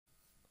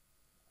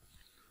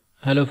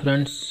Hello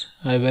friends,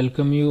 I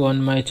welcome you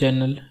on my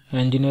channel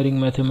Engineering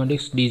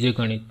Mathematics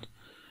djganit.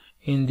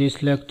 In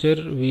this lecture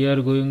we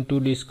are going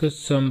to discuss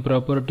some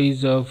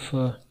properties of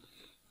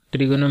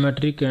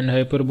trigonometric and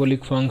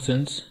hyperbolic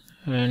functions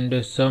and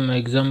some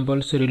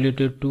examples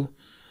related to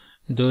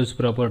those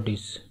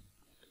properties.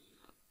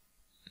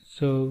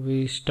 So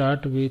we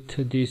start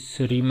with this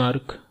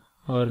remark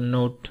or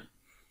note.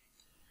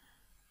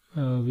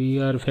 We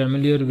are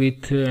familiar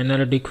with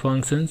analytic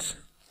functions.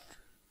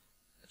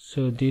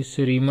 So this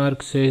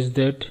remark says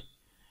that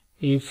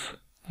if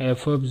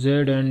f of z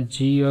and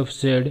g of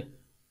z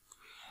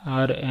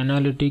are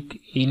analytic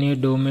in a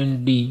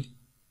domain D,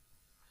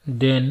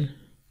 then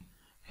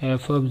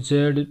f of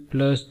z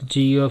plus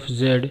g of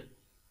z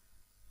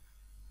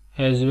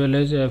as well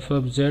as f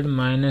of z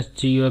minus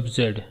g of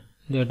z,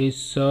 that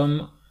is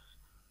sum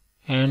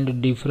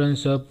and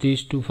difference of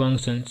these two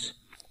functions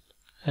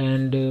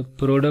and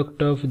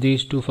product of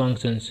these two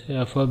functions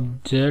f of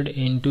z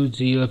into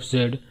g of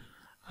z,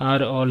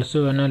 are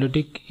also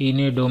analytic in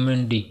a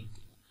domain D.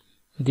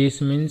 This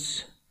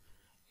means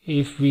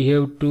if we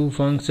have two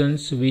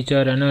functions which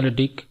are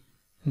analytic,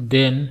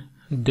 then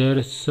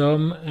their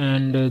sum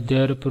and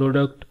their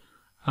product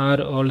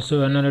are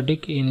also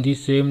analytic in the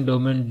same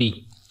domain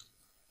D.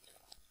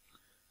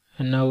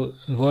 And now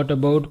what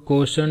about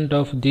quotient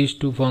of these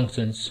two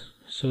functions?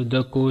 So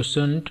the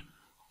quotient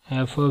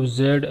f of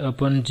z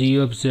upon g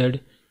of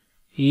z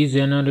is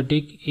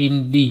analytic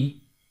in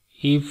D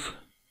if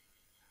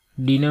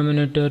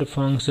denominator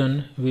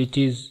function, which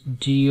is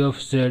g of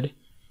z,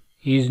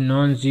 is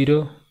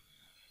non-zero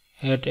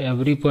at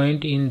every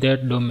point in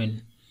that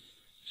domain.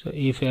 So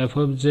if f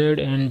of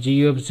z and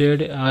g of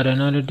z are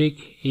analytic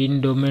in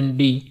domain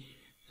D,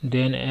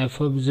 then f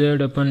of z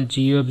upon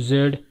g of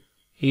z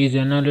is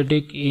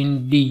analytic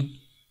in D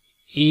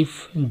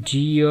if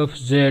g of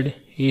z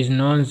is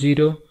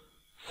non-zero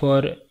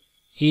for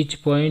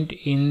each point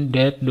in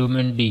that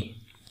domain D.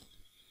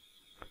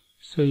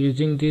 So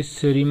using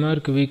this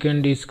remark we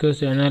can discuss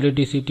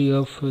analyticity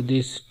of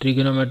these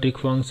trigonometric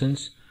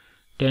functions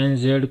tan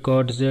z,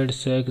 cot z,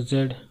 sec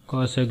z,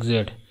 cos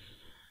z.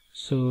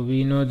 So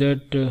we know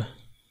that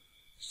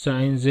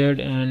sin z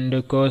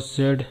and cos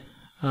z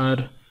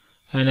are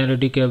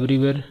analytic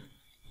everywhere.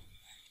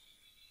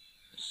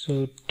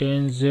 So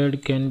tan z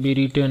can be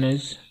written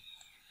as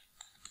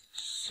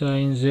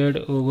sin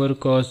z over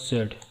cos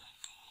z,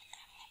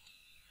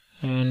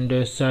 and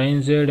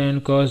sin z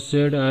and cos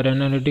z are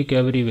analytic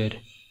everywhere.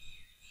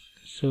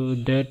 So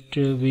that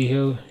we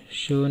have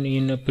shown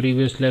in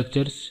previous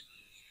lectures.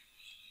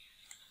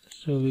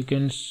 So we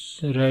can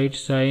write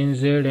sin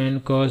z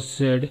and cos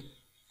z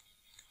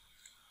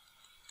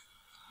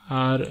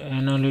are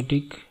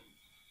analytic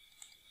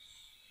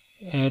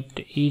at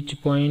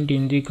each point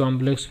in the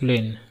complex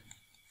plane.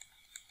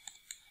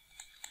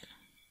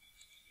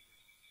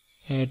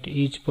 At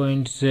each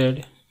point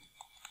z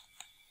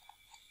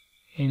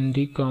in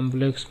the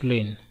complex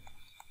plane.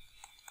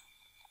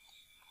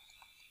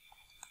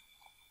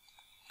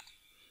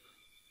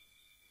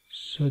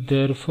 So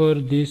therefore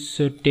this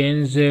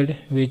tan z,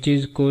 which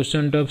is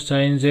quotient of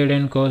sin z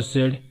and cos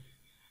z,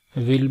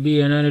 will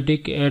be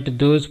analytic at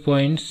those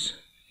points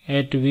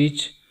at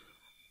which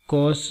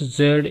cos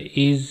z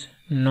is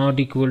not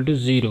equal to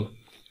 0,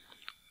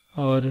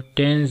 or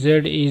tan z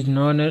is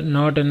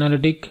not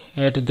analytic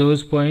at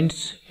those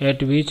points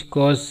at which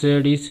cos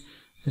z is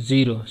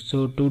 0.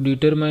 So to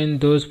determine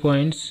those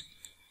points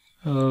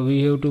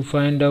we have to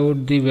find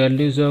out the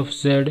values of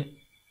z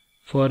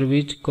for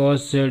which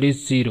cos z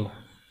is 0.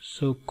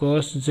 So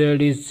cos z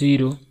is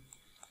 0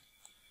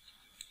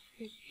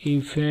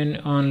 if and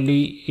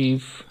only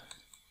if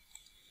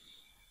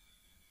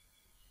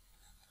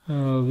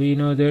we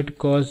know that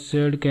cos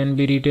z can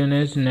be written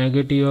as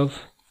negative of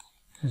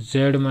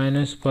z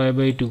minus pi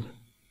by 2,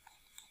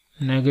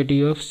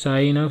 negative of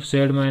sine of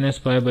z minus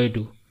pi by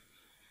 2.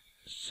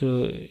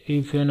 So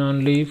if and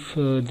only if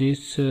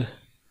this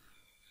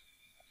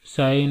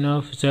sine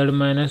of z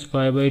minus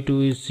pi by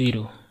 2 is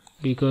 0,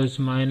 because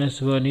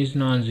minus 1 is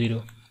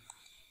non-zero.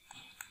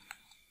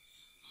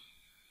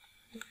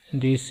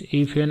 This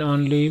if and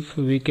only if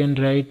we can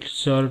write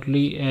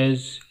shortly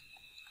as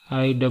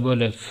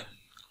IFF.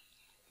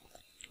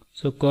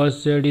 So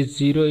cos z is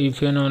 0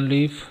 if and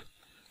only if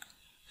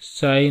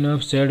sine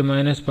of z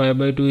minus pi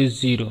by 2 is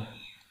 0,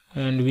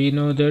 and we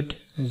know that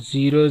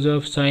zeros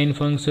of sine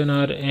function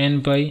are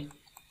n pi,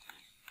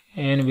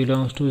 n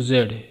belongs to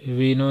z.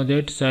 We know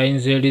that sin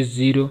z is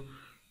 0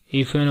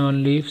 if and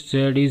only if z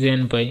is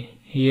n pi.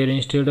 Here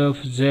instead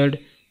of z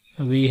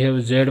we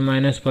have z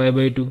minus pi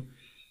by 2,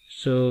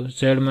 so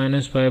z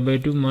minus pi by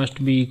 2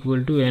 must be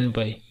equal to n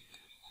pi.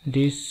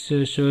 This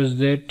shows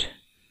that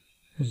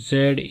z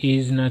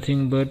is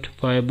nothing but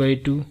pi by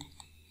 2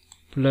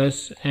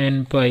 plus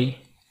n pi,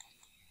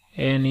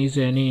 n is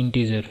any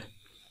integer.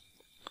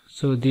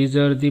 So these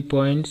are the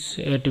points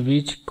at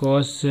which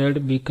cos z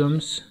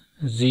becomes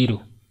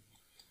 0.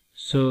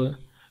 So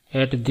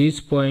at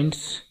these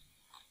points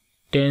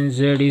tan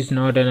z is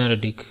not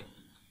analytic.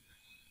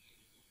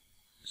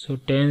 So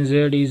tan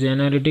z is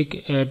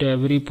analytic at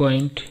every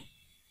point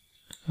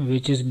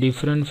which is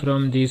different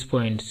from these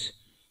points.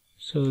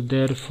 So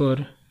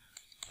therefore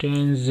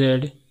tan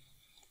z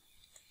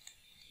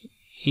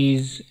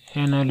is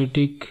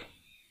analytic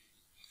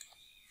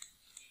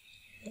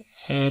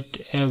at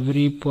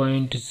every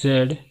point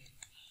z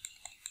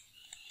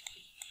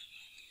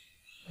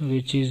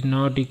which is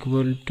not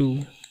equal to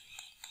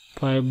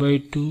pi by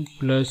 2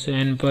 plus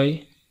n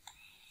pi,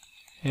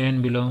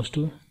 n belongs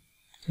to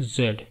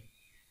z.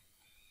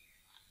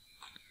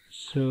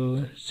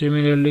 So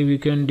similarly we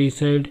can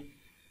decide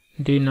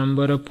the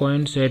number of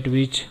points at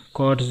which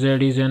cot z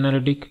is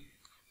analytic.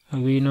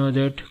 We know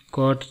that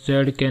cot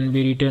z can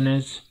be written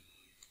as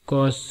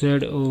cos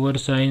z over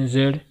sin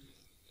z.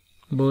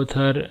 Both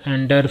are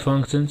entire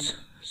functions.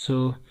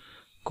 So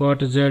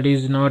cot z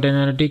is not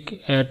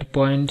analytic at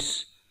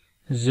points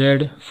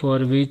z for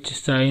which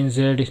sin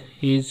z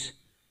is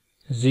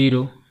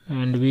 0,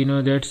 and we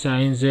know that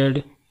sin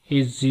z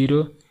is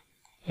 0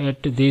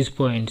 at these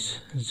points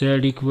z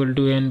equal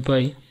to n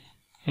pi,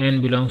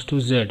 n belongs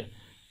to z.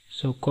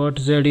 So cot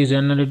z is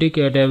analytic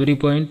at every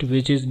point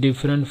which is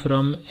different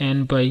from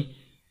n pi,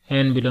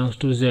 n belongs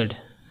to z.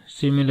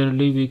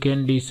 Similarly we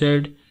can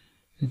decide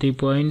the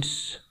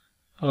points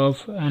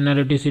of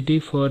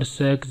analyticity for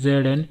sec z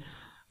and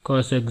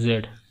cosec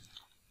z.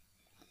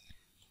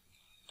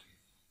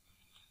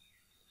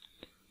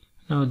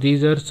 Now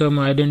these are some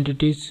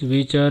identities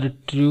which are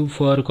true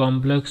for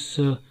complex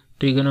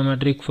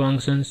trigonometric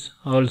functions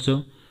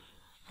also.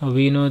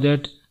 We know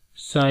that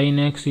sin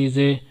x is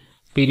a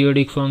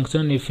periodic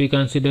function if we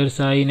consider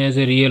sin as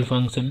a real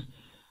function,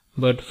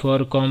 but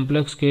for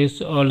complex case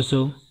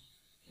also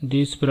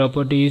this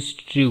property is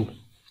true.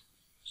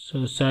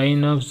 So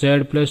sin of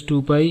z plus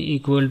 2 pi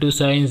equal to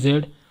sin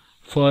z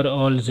for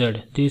all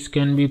z. This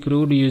can be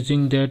proved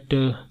using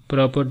that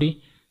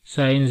property.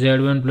 Sin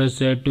z1 plus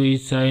z2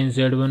 is sin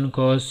z1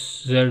 cos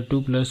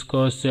z2 plus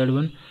cos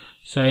z1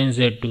 sin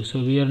z2. So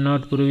we are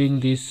not proving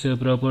these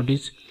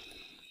properties.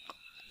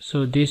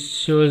 So this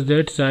shows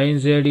that sin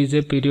z is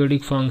a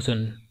periodic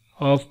function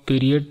of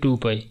period 2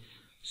 pi.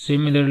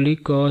 Similarly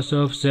cos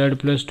of z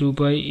plus 2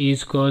 pi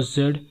is cos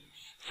z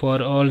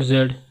for all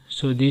z.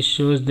 So this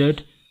shows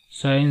that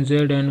sin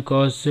z and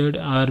cos z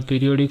are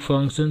periodic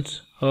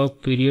functions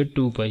of period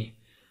 2 pi.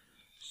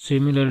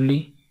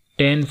 Similarly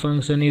tan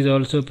function is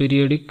also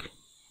periodic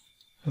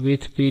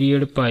with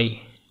period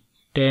pi.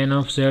 Tan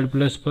of z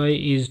plus pi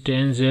is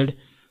tan z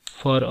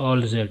for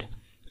all z.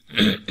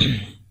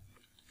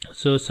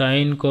 So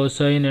sine,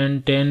 cosine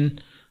and tan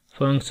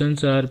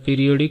functions are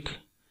periodic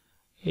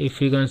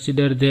if we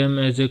consider them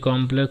as a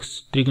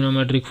complex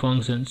trigonometric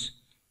functions.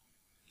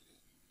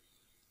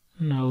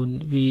 Now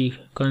we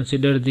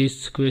consider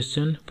this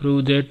question.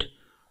 Prove that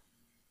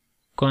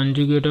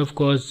conjugate of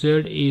cos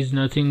z is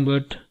nothing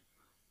but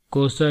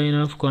cosine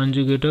of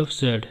conjugate of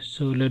z.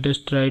 So let us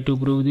try to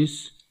prove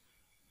this.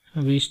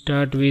 We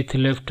start with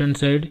left hand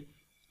side,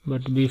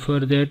 but before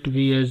that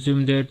we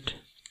assume that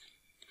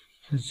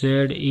z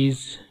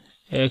is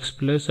x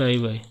plus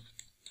iy.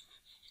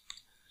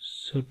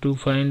 So to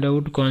find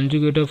out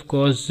conjugate of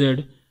cos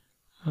z,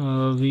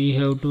 we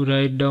have to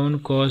write down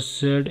cos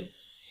z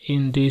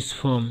in this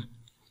form,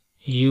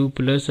 u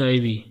plus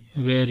iv,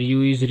 where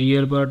u is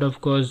real part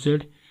of cos z,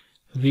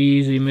 v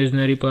is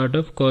imaginary part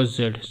of cos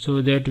z,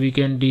 so that we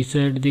can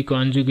decide the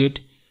conjugate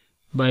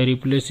by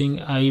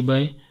replacing I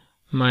by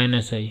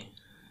minus I.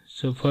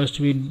 So first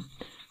we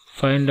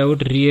find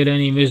out real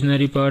and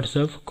imaginary parts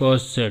of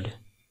cos z.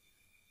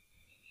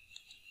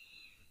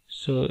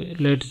 So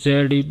let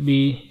z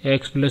be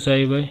x plus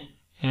iy,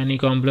 any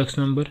complex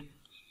number.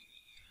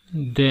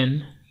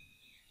 Then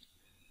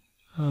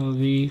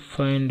we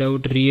find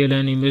out real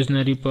and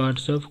imaginary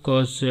parts of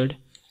cos z.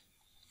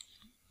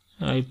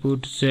 I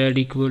put z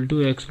equal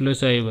to x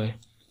plus iy.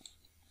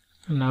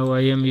 Now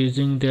I am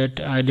using that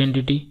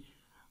identity.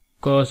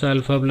 Cos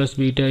alpha plus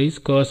beta is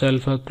cos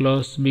alpha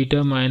cos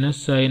beta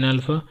minus sin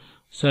alpha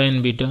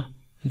sin beta.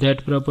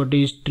 That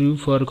property is true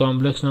for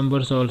complex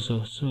numbers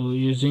also. So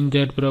using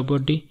that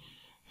property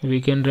we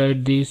can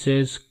write this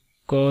as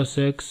cos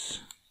x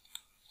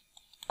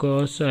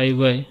cos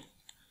iy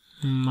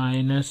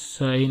minus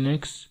sin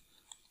x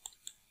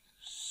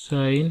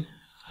sin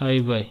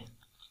iy.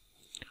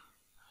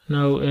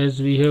 Now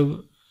as we have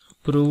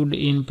proved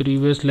in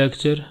previous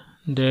lecture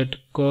that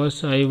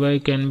cos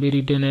iy can be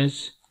written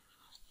as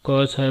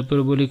cos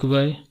hyperbolic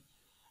y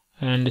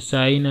and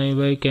sin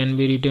iy can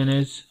be written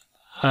as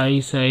I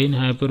sin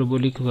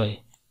hyperbolic y.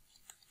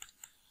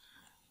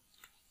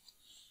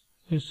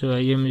 So I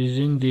am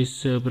using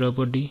this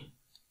property.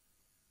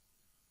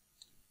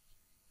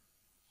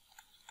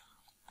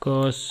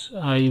 Cos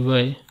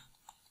iy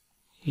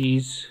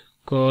is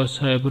cos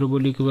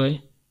hyperbolic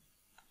y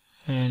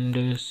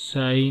and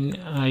sin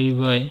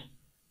iy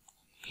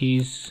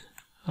is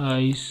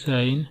I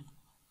sin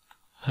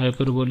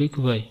hyperbolic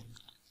y.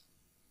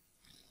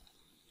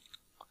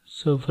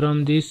 So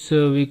from this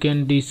we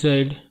can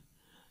decide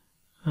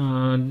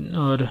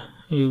or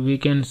we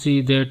can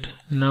see that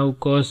now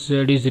cos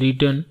z is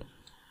written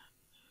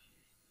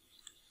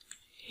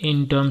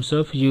in terms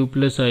of u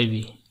plus iv.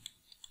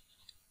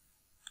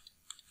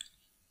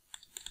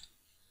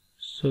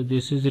 So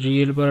this is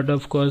real part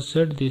of cos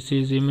z, this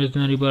is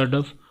imaginary part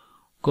of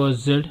cos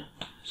z.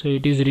 So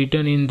it is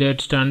written in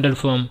that standard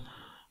form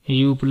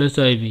u plus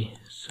iv.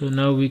 So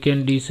now we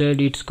can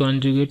decide its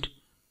conjugate.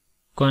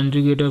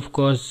 Conjugate of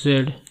cos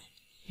z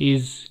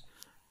is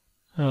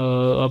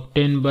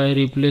obtained by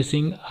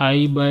replacing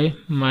I by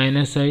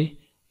minus I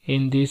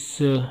in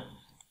this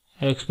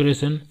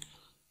expression.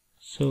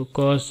 So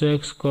cos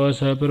x cos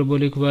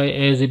hyperbolic y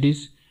as it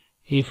is.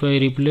 If I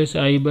replace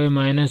I by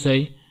minus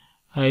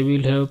I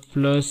will have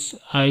plus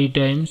I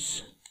times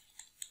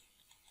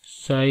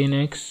sin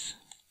x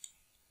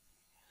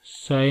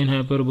sin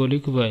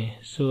hyperbolic y.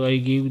 So I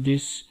give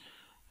this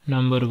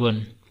number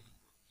 1.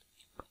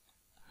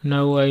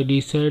 Now I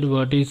decide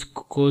what is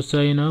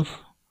cosine of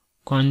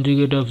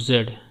conjugate of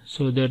z.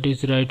 So that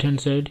is right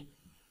hand side.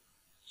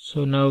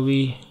 So now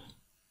we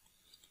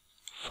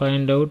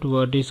find out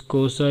what is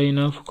cosine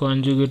of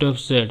conjugate of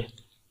z.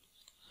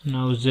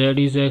 Now z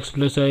is x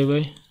plus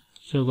iy.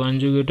 So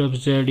conjugate of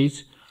z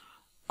is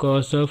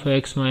cos of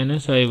x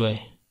minus iy.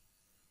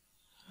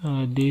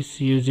 This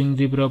using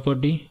the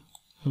property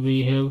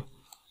we have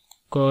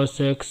cos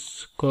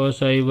x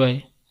cos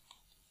iy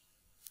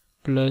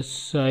plus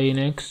sin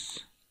x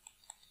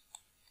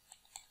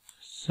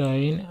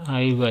sin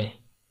iy.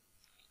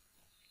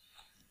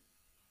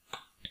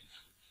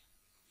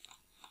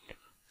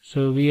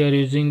 So we are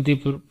using the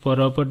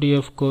property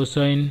of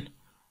cosine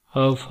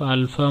of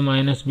alpha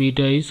minus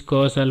beta is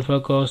cos alpha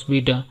cos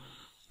beta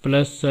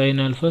plus sin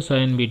alpha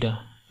sin beta,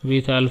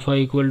 with alpha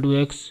equal to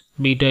x,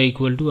 beta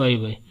equal to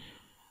iy.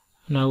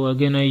 Now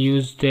again I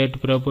use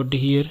that property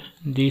here.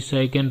 This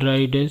I can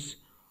write as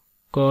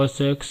cos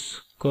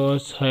x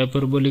cos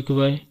hyperbolic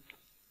y,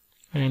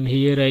 and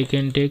here I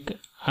can take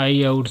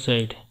I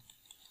outside.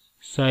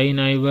 Sin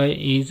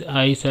iy is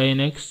I sin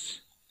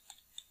x,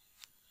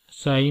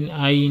 sin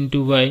I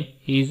into y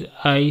is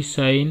I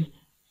sin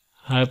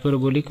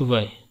hyperbolic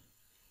y,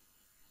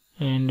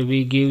 and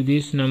we give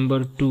this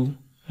number 2,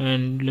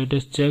 and let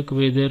us check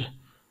whether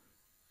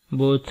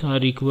both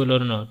are equal or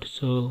not.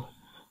 So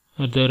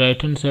at the right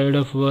hand side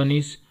of 1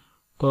 is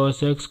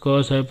cos x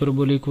cos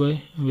hyperbolic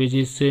y, which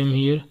is same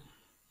here,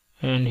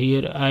 and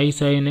here I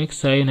sin x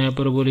sin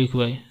hyperbolic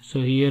y.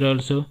 So here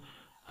also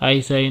I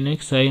sin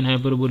x sin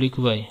hyperbolic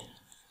y.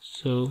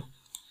 So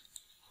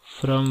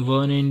from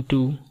 1 and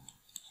 2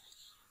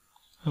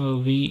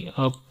 we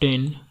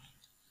obtain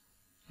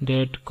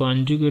that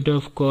conjugate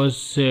of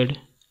cos z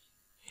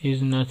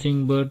is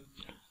nothing but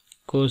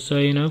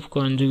cosine of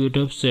conjugate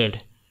of z,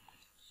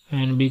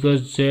 and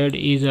because z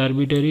is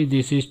arbitrary,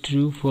 this is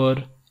true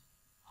for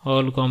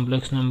all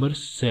complex numbers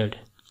z.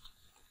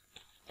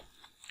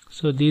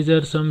 So these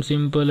are some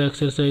simple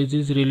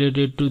exercises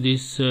related to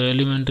this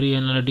elementary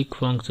analytic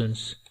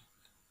functions.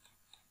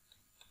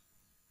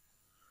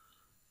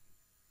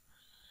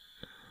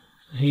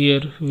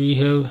 Here we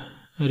have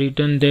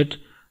written that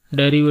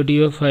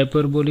derivative of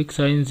hyperbolic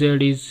sin z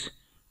is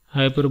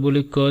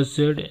hyperbolic cos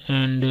z,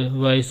 and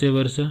vice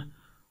versa.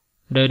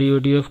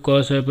 Derivative of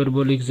cos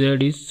hyperbolic z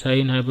is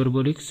sin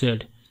hyperbolic z.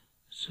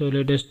 So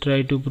let us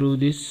try to prove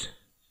this.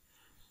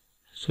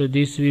 So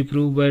this we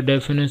prove by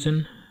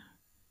definition.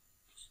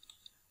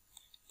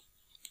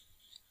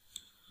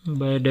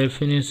 By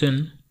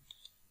definition,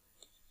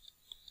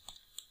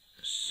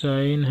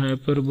 sin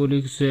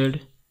hyperbolic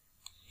z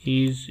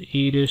is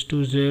e raised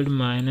to z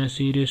minus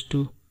e raised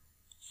to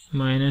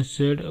minus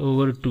z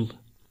over 2.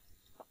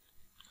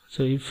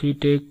 So if we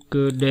take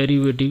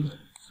derivative,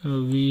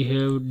 we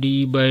have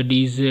d by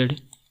dz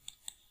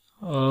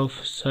of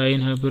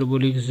sin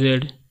hyperbolic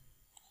z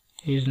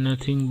is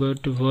nothing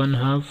but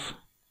 1/2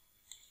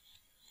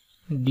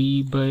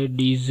 d by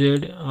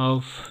dz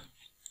of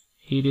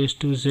e raised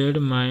to z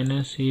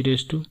minus e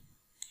raised to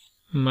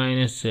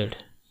minus z.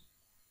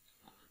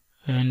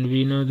 And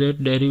we know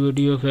that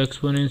derivative of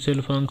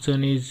exponential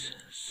function is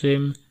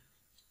same.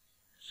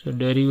 So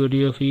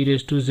derivative of e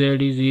raised to z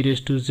is e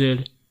raised to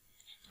z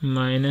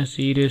minus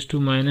e raised to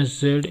minus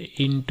z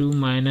into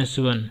minus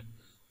 1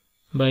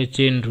 by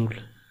chain rule.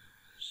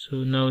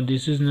 So now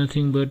this is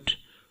nothing but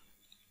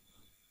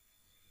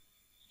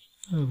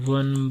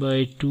 1 by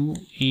 2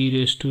 e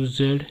raised to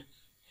z,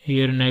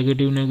 here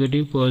negative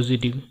negative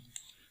positive.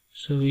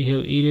 So we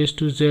have e raised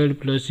to z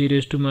plus e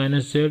raised to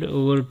minus z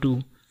over 2,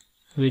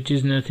 which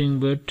is nothing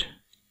but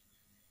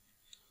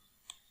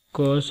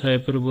cos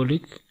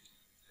hyperbolic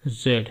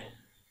z.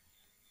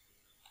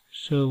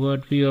 So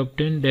what we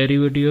obtain,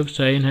 derivative of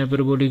sin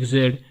hyperbolic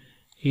z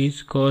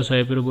is cos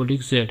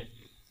hyperbolic z.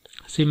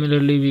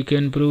 Similarly, we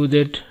can prove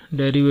that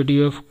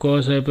derivative of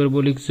cos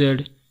hyperbolic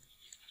z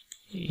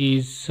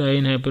is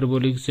sin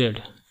hyperbolic z.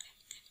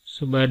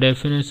 So by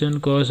definition,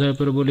 cos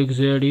hyperbolic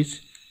z is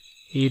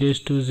e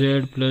raised to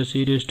z plus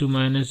e raised to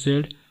minus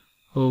z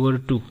over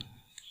 2.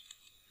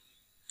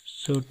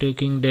 So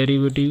taking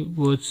derivative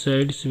both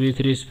sides with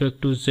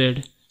respect to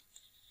z,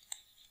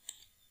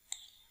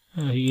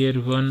 here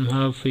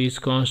 1/2 is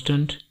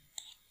constant.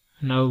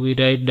 Now we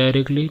write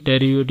directly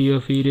derivative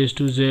of e raised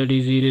to z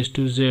is e raised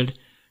to z,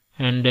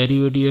 and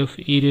derivative of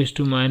e raised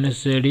to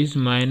minus z is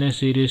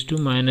minus e raised to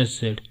minus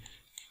z,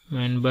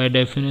 and by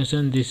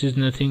definition this is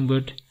nothing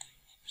but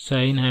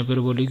sine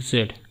hyperbolic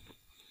z.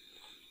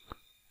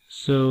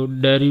 So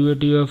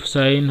derivative of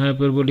sine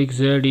hyperbolic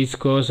z is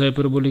cos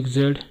hyperbolic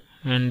z,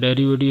 and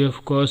derivative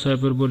of cos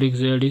hyperbolic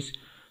z is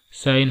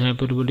sine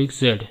hyperbolic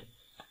z.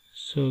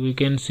 So we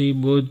can see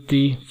both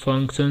the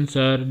functions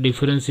are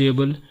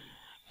differentiable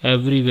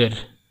everywhere,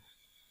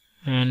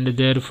 and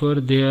therefore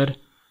they are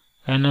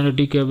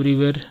analytic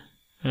everywhere,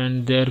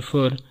 and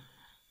therefore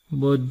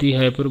both the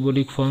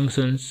hyperbolic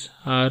functions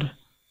are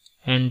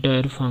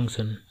entire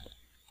function.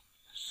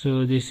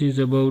 So this is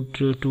about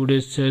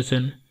today's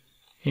session.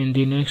 In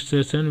the next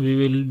session we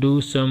will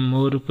do some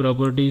more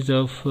properties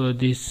of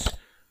this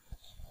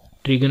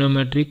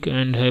trigonometric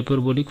and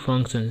hyperbolic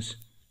functions.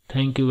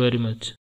 Thank you very much.